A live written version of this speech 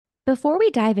Before we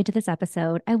dive into this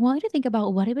episode, I want you to think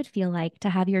about what it would feel like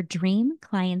to have your dream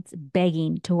clients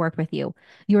begging to work with you.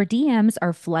 Your DMs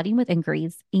are flooding with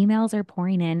inquiries, emails are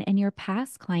pouring in, and your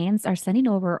past clients are sending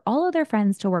over all of their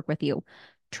friends to work with you.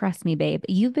 Trust me, babe,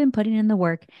 you've been putting in the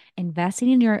work, investing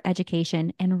in your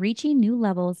education, and reaching new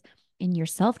levels in your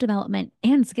self development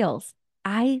and skills.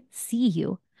 I see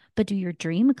you. But do your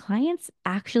dream clients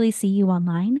actually see you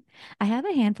online? I have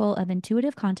a handful of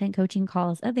intuitive content coaching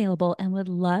calls available and would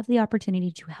love the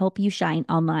opportunity to help you shine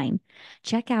online.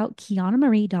 Check out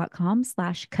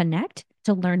kianamarie.com/connect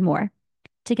to learn more.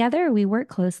 Together, we work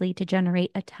closely to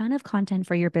generate a ton of content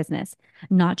for your business,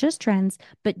 not just trends,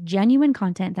 but genuine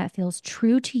content that feels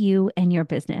true to you and your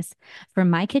business. From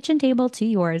my kitchen table to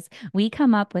yours, we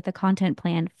come up with a content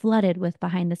plan flooded with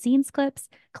behind the scenes clips,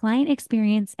 client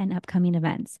experience, and upcoming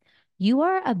events. You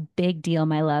are a big deal,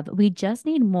 my love. We just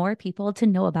need more people to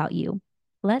know about you.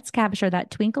 Let's capture that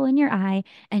twinkle in your eye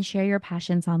and share your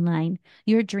passions online.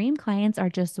 Your dream clients are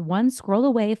just one scroll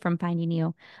away from finding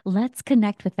you. Let's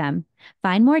connect with them.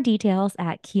 Find more details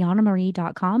at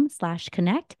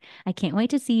kianamarie.com/connect. I can't wait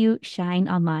to see you shine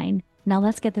online. Now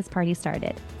let's get this party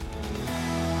started.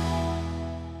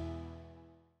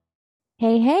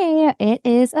 Hey, hey, it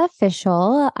is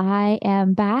official. I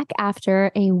am back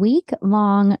after a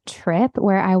week-long trip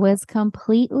where I was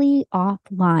completely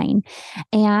offline.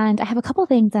 And I have a couple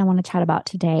things I want to chat about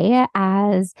today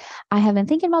as I have been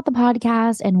thinking about the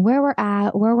podcast and where we're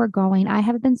at, where we're going. I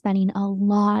have been spending a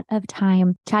lot of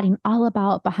time chatting all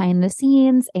about behind the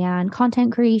scenes and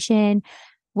content creation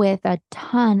with a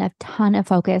ton of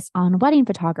focus on wedding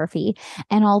photography.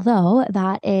 And although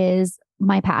that is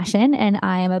my passion and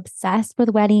I am obsessed with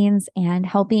weddings and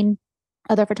helping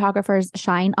other photographers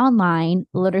shine online,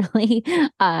 literally,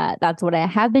 that's what I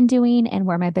have been doing and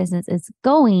where my business is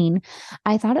going.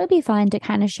 I thought it would be fun to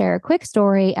kind of share a quick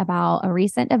story about a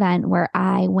recent event where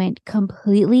I went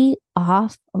completely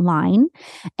offline.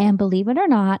 And believe it or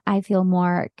not, I feel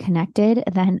more connected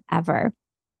than ever.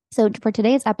 So, for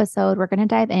today's episode, we're going to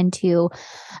dive into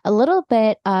a little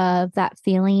bit of that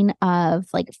feeling of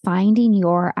like finding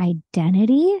your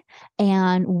identity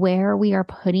and where we are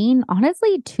putting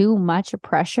honestly too much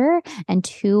pressure and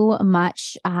too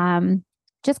much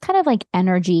just kind of like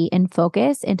energy and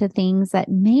focus into things that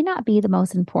may not be the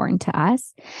most important to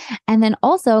us. And then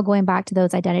also going back to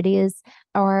those identities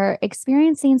or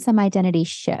experiencing some identity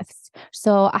shifts.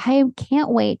 So I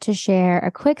can't wait to share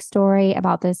a quick story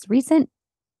about this recent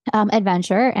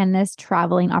adventure and this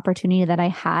traveling opportunity that I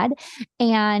had,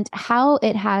 and how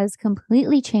it has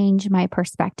completely changed my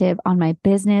perspective on my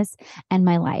business and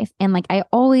my life. And like I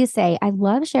always say, I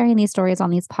love sharing these stories on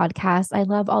these podcasts. I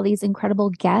love all these incredible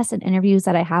guests and interviews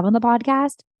that I have on the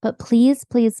podcast. But please,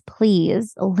 please,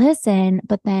 please listen,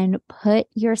 but then put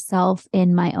yourself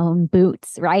in my own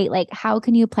boots, right? Like, how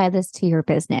can you apply this to your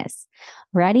business?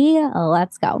 Ready?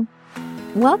 Let's go.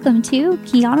 Welcome to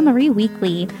Kiana Marie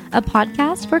Weekly, a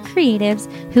podcast for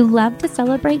creatives who love to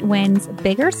celebrate wins,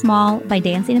 big or small, by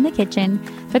dancing in the kitchen,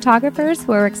 photographers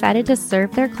who are excited to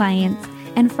serve their clients,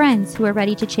 and friends who are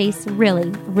ready to chase really,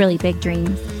 really big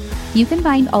dreams. You can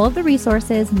find all of the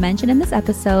resources mentioned in this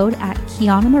episode at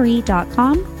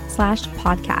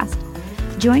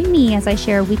kianamarie.com/podcast. Join me as I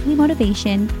share weekly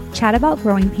motivation, chat about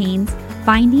growing pains,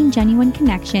 finding genuine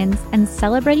connections, and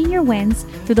celebrating your wins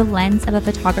through the lens of a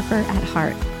photographer at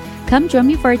heart. Come join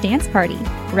me for a dance party.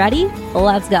 Ready?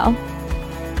 Let's go.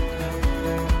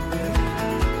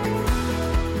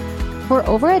 For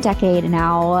over a decade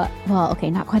now, well,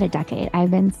 okay, not quite a decade. I've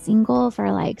been single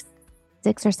for like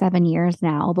 6 or 7 years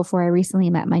now before I recently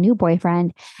met my new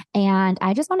boyfriend. And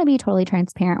I just want to be totally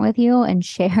transparent with you and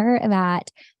share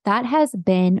that that has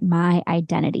been my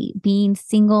identity, being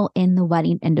single in the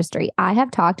wedding industry. I have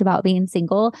talked about being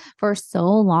single for so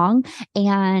long,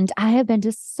 and I have been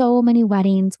to so many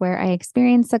weddings where I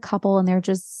experienced a couple and they're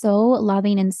just so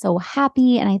loving and so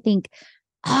happy. And I think,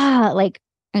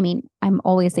 I'm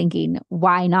always thinking,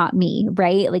 why not me,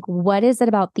 right? Like, what is it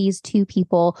about these two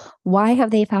people? Why have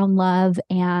they found love?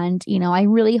 And, I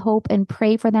really hope and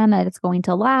pray for them that it's going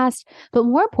to last. But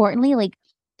more importantly, like,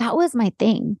 that was my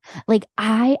thing. Like,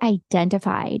 I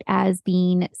identified as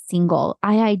being single.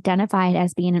 I identified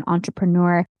as being an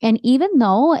entrepreneur. And even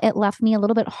though it left me a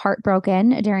little bit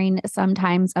heartbroken during some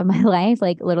times of my life,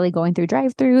 like literally going through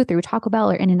drive-through, through Taco Bell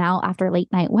or In-N-Out after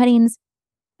late night weddings,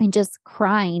 and just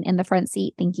crying in the front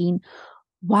seat thinking,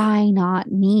 why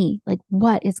not me? Like,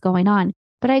 what is going on?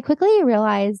 But I quickly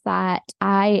realized that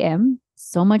I am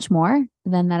so much more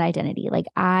than that identity. Like,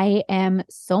 I am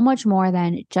so much more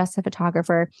than just a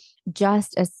photographer,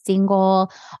 just a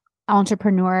single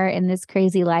entrepreneur in this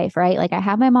crazy life, right? Like I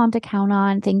have my mom to count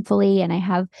on, thankfully, and I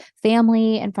have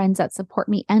family and friends that support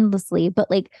me endlessly. But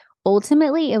like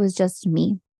ultimately, it was just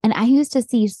me. And I used to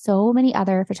see so many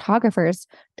other photographers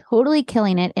totally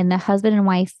killing it in the husband and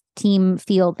wife team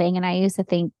field thing. And I used to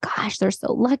think, gosh, they're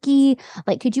so lucky.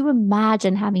 Like, could you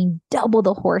imagine having double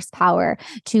the horsepower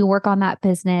to work on that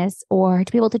business or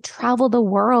to be able to travel the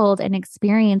world and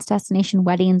experience destination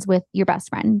weddings with your best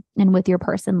friend and with your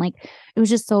person? Like, it was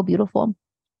just so beautiful.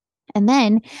 And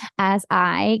then as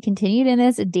I continued in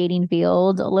this dating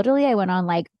field, literally I went on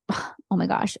like, oh my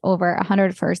gosh, over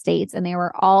 100 first dates and they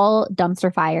were all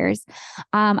dumpster fires.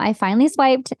 I finally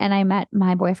swiped and I met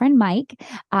my boyfriend, Mike,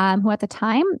 who at the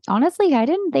time, honestly, I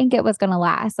didn't think it was going to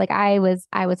last. Like I was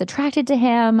attracted to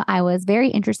him. I was very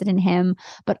interested in him,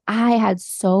 but I had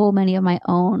so many of my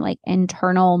own like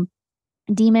internal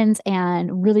demons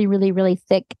and really, really, really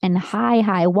thick and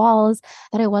high walls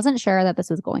that I wasn't sure that this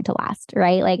was going to last.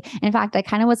 Right. Like, in fact, I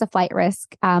kind of was a flight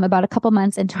risk. About a couple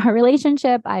months into our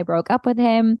relationship, I broke up with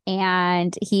him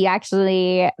and he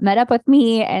actually met up with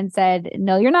me and said,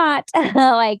 no, you're not.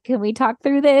 Like, can we talk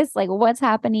through this? Like, what's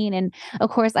happening? And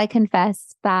of course, I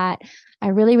confessed that I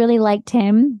really, really liked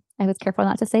him. I was careful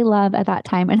not to say love at that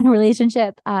time in a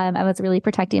relationship. I was really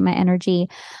protecting my energy.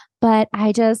 But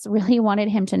I just really wanted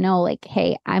him to know, like,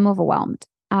 hey, I'm overwhelmed.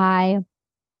 And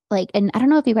I don't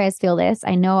know if you guys feel this.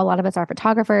 I know a lot of us are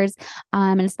photographers,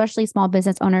 and especially small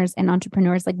business owners and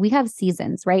entrepreneurs. Like we have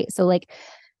seasons, right? So like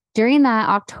during that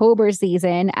October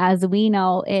season, as we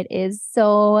know, it is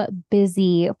so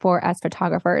busy for us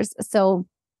photographers. So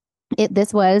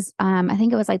this was, I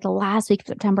think it was like the last week of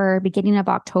September, beginning of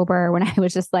October, when I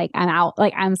was just like, I'm out,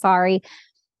 like, I'm sorry.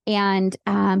 And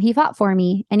he fought for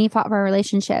me and he fought for our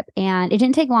relationship. And it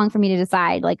didn't take long for me to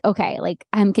decide, like, okay, like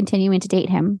I'm continuing to date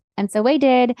him. And so I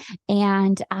did.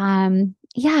 And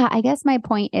yeah, I guess my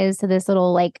point is to this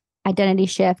little like identity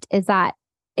shift is that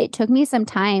it took me some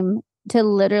time to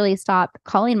literally stop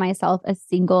calling myself a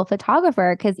single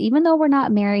photographer. Because even though we're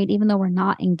not married, even though we're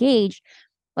not engaged,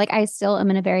 like I still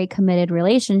am in a very committed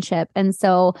relationship. And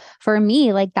so for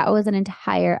me, like that was an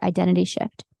entire identity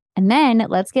shift. And then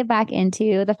let's get back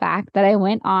into the fact that I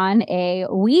went on a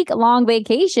week-long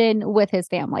vacation with his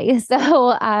family.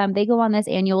 So they go on this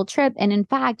annual trip. And in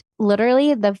fact,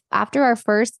 literally after our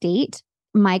first date,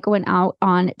 Mike went out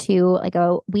on to like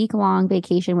a week-long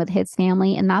vacation with his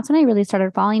family. And that's when I really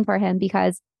started falling for him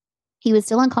because he was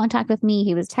still in contact with me.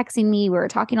 He was texting me. We were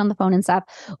talking on the phone and stuff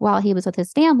while he was with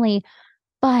his family.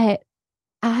 But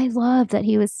I loved that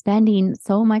he was spending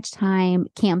so much time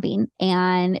camping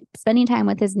and spending time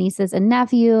with his nieces and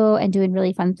nephew and doing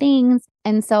really fun things.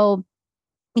 And so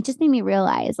it just made me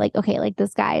realize like, okay, like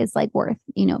this guy is like worth,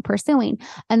 pursuing.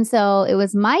 And so it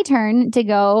was my turn to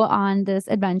go on this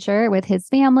adventure with his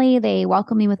family. They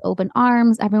welcomed me with open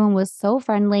arms. Everyone was so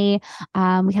friendly.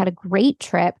 We had a great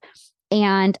trip.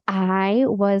 And I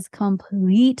was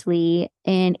completely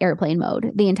in airplane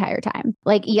mode the entire time.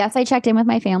 Like, yes, I checked in with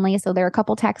my family. So there were a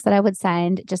couple texts that I would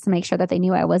send just to make sure that they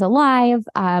knew I was alive.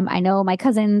 I know my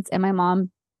cousins and my mom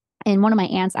and one of my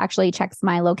aunts actually checks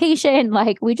my location.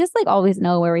 Like we just like always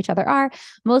know where each other are,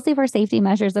 mostly for safety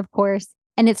measures, of course.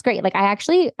 And it's great. Like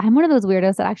I'm one of those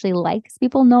weirdos that actually likes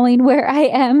people knowing where I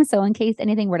am. So in case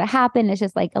anything were to happen, it's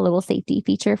just like a little safety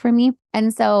feature for me.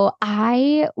 And so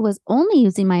I was only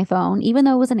using my phone, even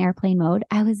though it was in airplane mode,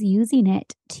 I was using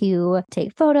it to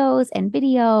take photos and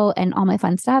video and all my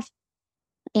fun stuff.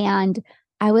 And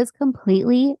I was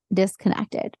completely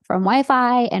disconnected from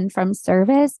Wi-Fi and from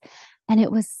service. And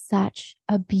it was such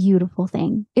a beautiful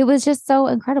thing. It was just so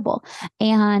incredible.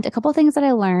 And a couple of things that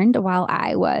I learned while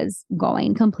I was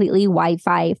going completely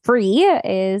Wi-Fi free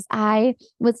is I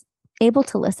was able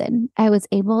to listen. I was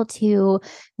able to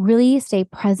really stay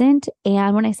present.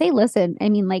 And when I say listen, I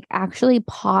mean like actually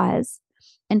pause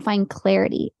and find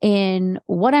clarity in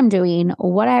what I'm doing,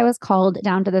 what I was called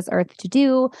down to this earth to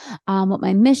do, what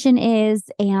my mission is,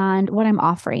 and what I'm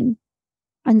offering.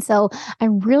 And so I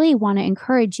really want to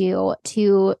encourage you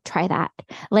to try that.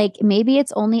 Like maybe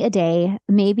it's only a day,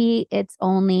 maybe it's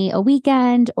only a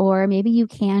weekend, or maybe you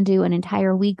can do an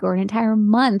entire week or an entire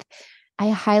month. I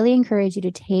highly encourage you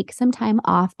to take some time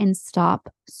off and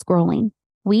stop scrolling.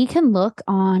 We can look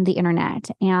on the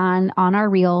internet and on our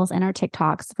reels and our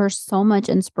TikToks for so much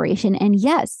inspiration. And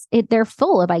yes, they're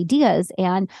full of ideas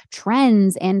and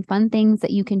trends and fun things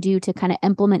that you can do to kind of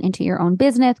implement into your own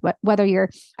business, whether you're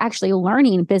actually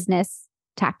learning business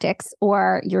tactics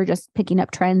or you're just picking up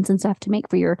trends and stuff to make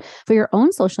for your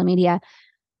own social media.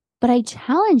 But I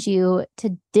challenge you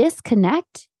to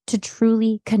disconnect to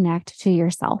truly connect to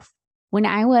yourself. When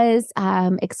I was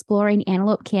exploring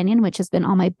Antelope Canyon, which has been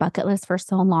on my bucket list for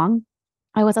so long,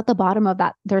 I was at the bottom of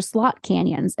that. There's slot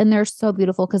canyons and they're so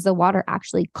beautiful because the water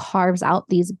actually carves out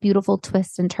these beautiful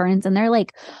twists and turns and they're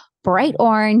like bright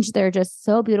orange. They're just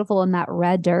so beautiful in that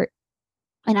red dirt.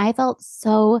 And I felt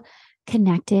so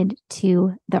connected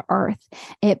to the earth.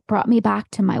 It brought me back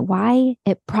to my why.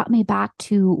 It brought me back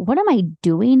to what am I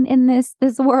doing in this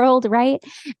world, right?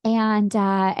 And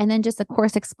then just of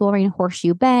course exploring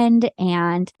Horseshoe Bend,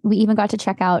 and we even got to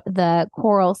check out the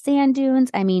coral sand dunes.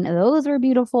 I mean, those were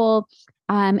beautiful.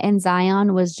 And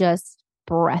Zion was just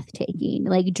breathtaking.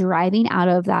 Like driving out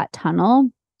of that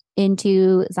tunnel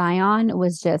into Zion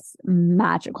was just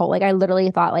magical. Like I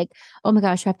literally thought like, oh my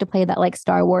gosh, I have to play that like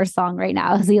Star Wars song right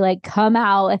now as we like come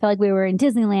out. I felt like we were in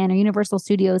Disneyland or Universal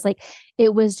Studios. Like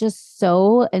it was just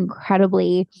so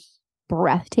incredibly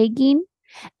breathtaking.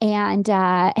 And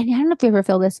I don't know if you ever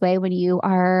feel this way when you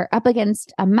are up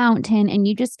against a mountain and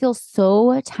you just feel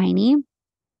so tiny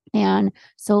and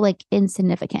so like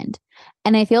insignificant.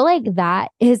 And I feel like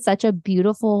that is such a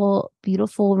beautiful,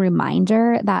 beautiful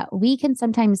reminder that we can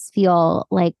sometimes feel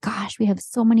like, gosh, we have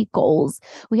so many goals.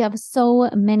 We have so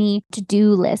many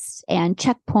to-do lists and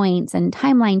checkpoints and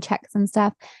timeline checks and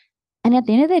stuff. And at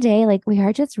the end of the day, like we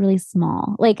are just really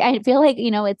small. Like I feel like,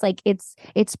 it's like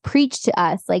it's preached to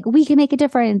us like we can make a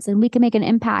difference and we can make an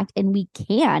impact and we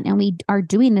can and we are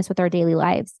doing this with our daily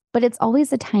lives. But it's always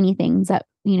the tiny things that,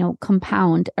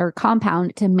 compound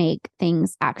to make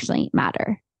things actually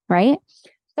matter, right?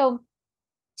 So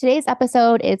today's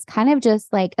episode is kind of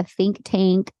just like a think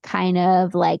tank, kind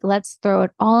of like, let's throw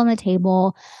it all on the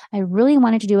table. I really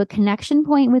wanted to do a connection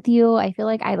point with you. I feel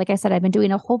like like I said, I've been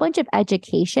doing a whole bunch of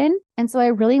education. And so I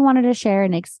really wanted to share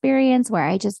an experience where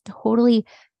I just totally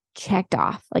checked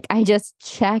off. Like I just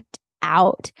checked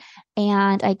out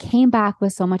and I came back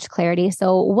with so much clarity.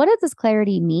 So what does this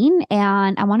clarity mean?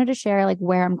 And I wanted to share like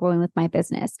where I'm going with my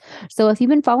business. So if you've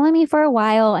been following me for a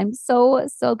while, I'm so,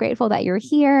 so grateful that you're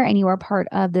here and you are part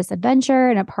of this adventure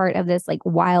and a part of this like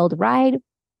wild ride.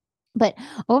 But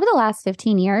over the last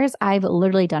 15 years, I've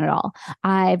literally done it all.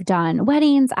 I've done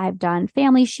weddings, I've done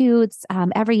family shoots.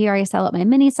 Every year I sell out my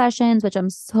mini sessions, which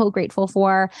I'm so grateful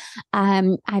for.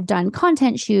 I've done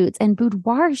content shoots and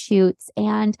boudoir shoots,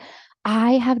 and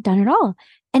I have done it all.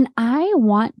 And I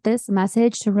want this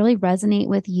message to really resonate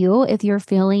with you if you're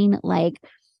feeling like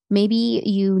maybe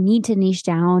you need to niche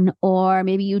down, or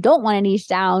maybe you don't want to niche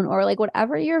down, or like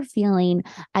whatever you're feeling.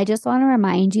 I just want to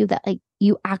remind you that like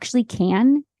you actually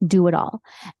can do it all.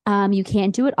 You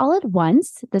can't do it all at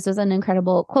once. This was an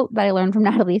incredible quote that I learned from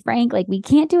Natalie Frank. Like we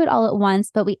can't do it all at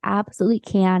once, but we absolutely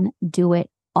can do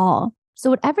it all. So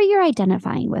whatever you're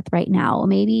identifying with right now,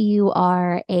 maybe you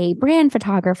are a brand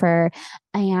photographer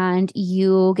and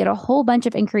you get a whole bunch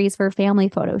of inquiries for family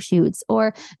photo shoots,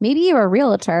 or maybe you're a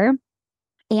realtor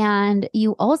and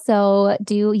you also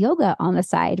do yoga on the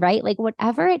side, right? Like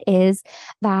whatever it is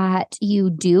that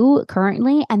you do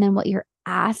currently, and then what you're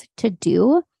asked to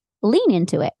do, lean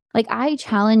into it. Like I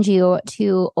challenge you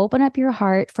to open up your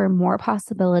heart for more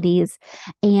possibilities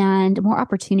and more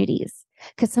opportunities.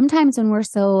 Because sometimes when we're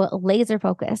so laser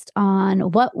focused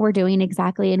on what we're doing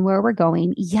exactly and where we're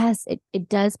going, yes, it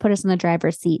does put us in the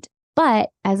driver's seat. But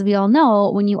as we all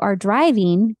know, when you are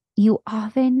driving, you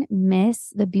often miss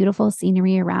the beautiful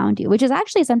scenery around you, which is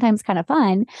actually sometimes kind of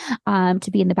fun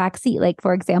to be in the back seat. Like,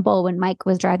 for example, when Mike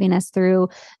was driving us through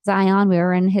Zion, we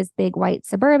were in his big white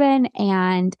Suburban,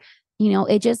 and,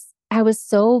 I was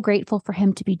so grateful for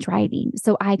him to be driving.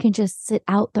 So I can just sit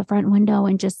out the front window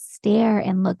and just stare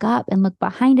and look up and look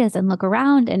behind us and look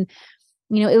around. And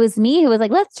it was me who was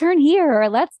like, let's turn here, or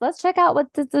let's check out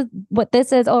what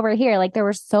this is over here. Like there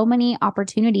were so many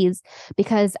opportunities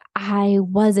because I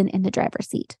wasn't in the driver's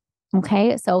seat.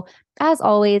 Okay. So as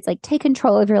always, like take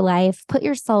control of your life, put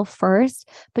yourself first,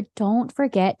 but don't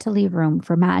forget to leave room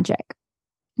for magic.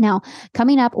 Now,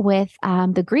 coming up with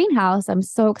the greenhouse, I'm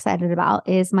so excited about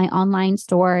is my online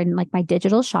store and like my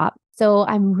digital shop. So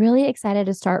I'm really excited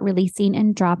to start releasing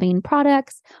and dropping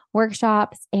products,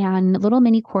 workshops, and little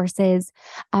mini courses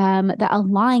that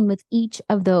align with each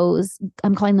of those.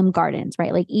 I'm calling them gardens,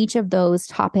 right? Like each of those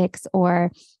topics,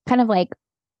 or kind of like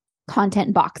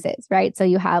content boxes, right? So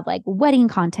you have like wedding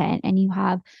content, and you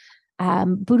have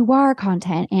boudoir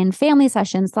content, and family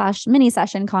session / mini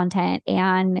session content,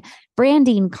 and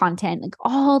branding content, like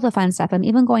all the fun stuff. I'm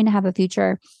even going to have a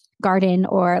future garden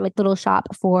or like little shop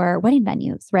for wedding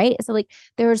venues, right? So like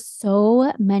there's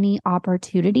so many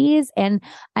opportunities, and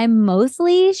I'm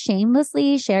mostly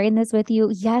shamelessly sharing this with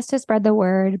you. Yes, to spread the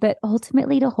word, but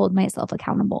ultimately to hold myself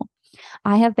accountable.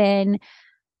 I have been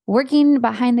working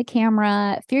behind the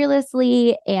camera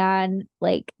fearlessly and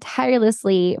like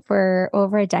tirelessly for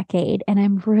over a decade. And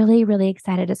I'm really, really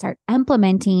excited to start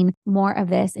implementing more of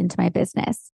this into my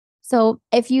business. So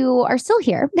if you are still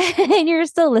here and you're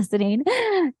still listening,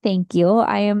 thank you.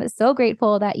 I am so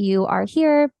grateful that you are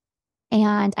here.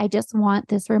 And I just want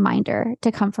this reminder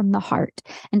to come from the heart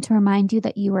and to remind you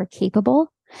that you are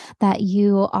capable, that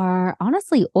you are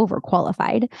honestly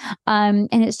overqualified. And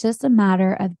it's just a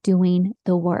matter of doing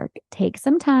the work. Take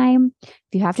some time. If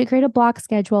you have to create a block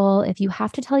schedule, if you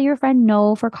have to tell your friend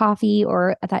no for coffee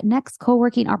or that next co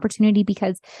working opportunity,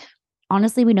 because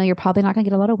honestly, we know you're probably not going to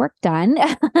get a lot of work done,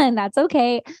 and that's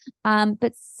okay.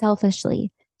 But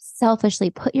selfishly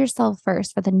put yourself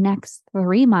first for the next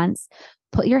 3 months.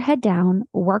 Put your head down,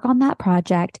 work on that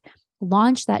project,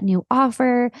 launch that new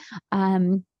offer,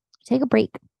 take a break.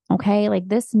 Okay. Like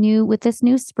with this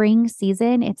new spring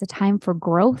season, it's a time for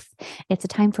growth. It's a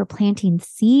time for planting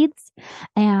seeds.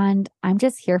 And I'm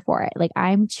just here for it. Like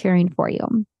I'm cheering for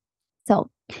you. So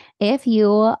if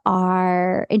you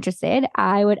are interested,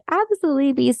 I would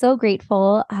absolutely be so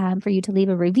grateful for you to leave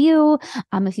a review.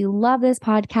 If you love this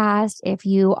podcast, if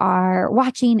you are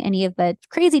watching any of the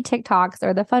crazy TikToks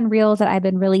or the fun reels that I've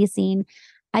been releasing,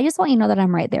 I just want you to know that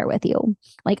I'm right there with you.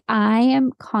 Like I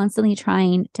am constantly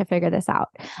trying to figure this out.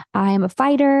 I am a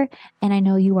fighter and I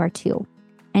know you are too.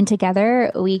 And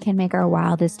together we can make our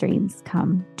wildest dreams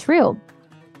come true.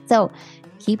 So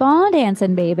keep on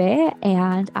dancing, baby.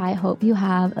 And I hope you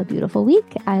have a beautiful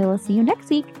week. I will see you next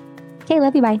week. Okay,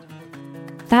 love you. Bye.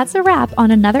 That's a wrap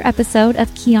on another episode of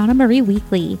Kiana Marie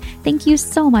Weekly. Thank you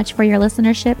so much for your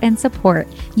listenership and support.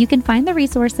 You can find the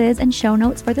resources and show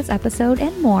notes for this episode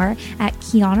and more at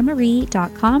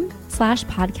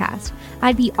kianamarie.com/podcast.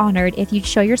 I'd be honored if you'd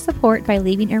show your support by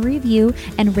leaving a review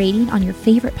and rating on your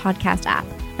favorite podcast app.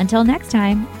 Until next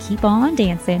time, keep on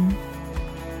dancing.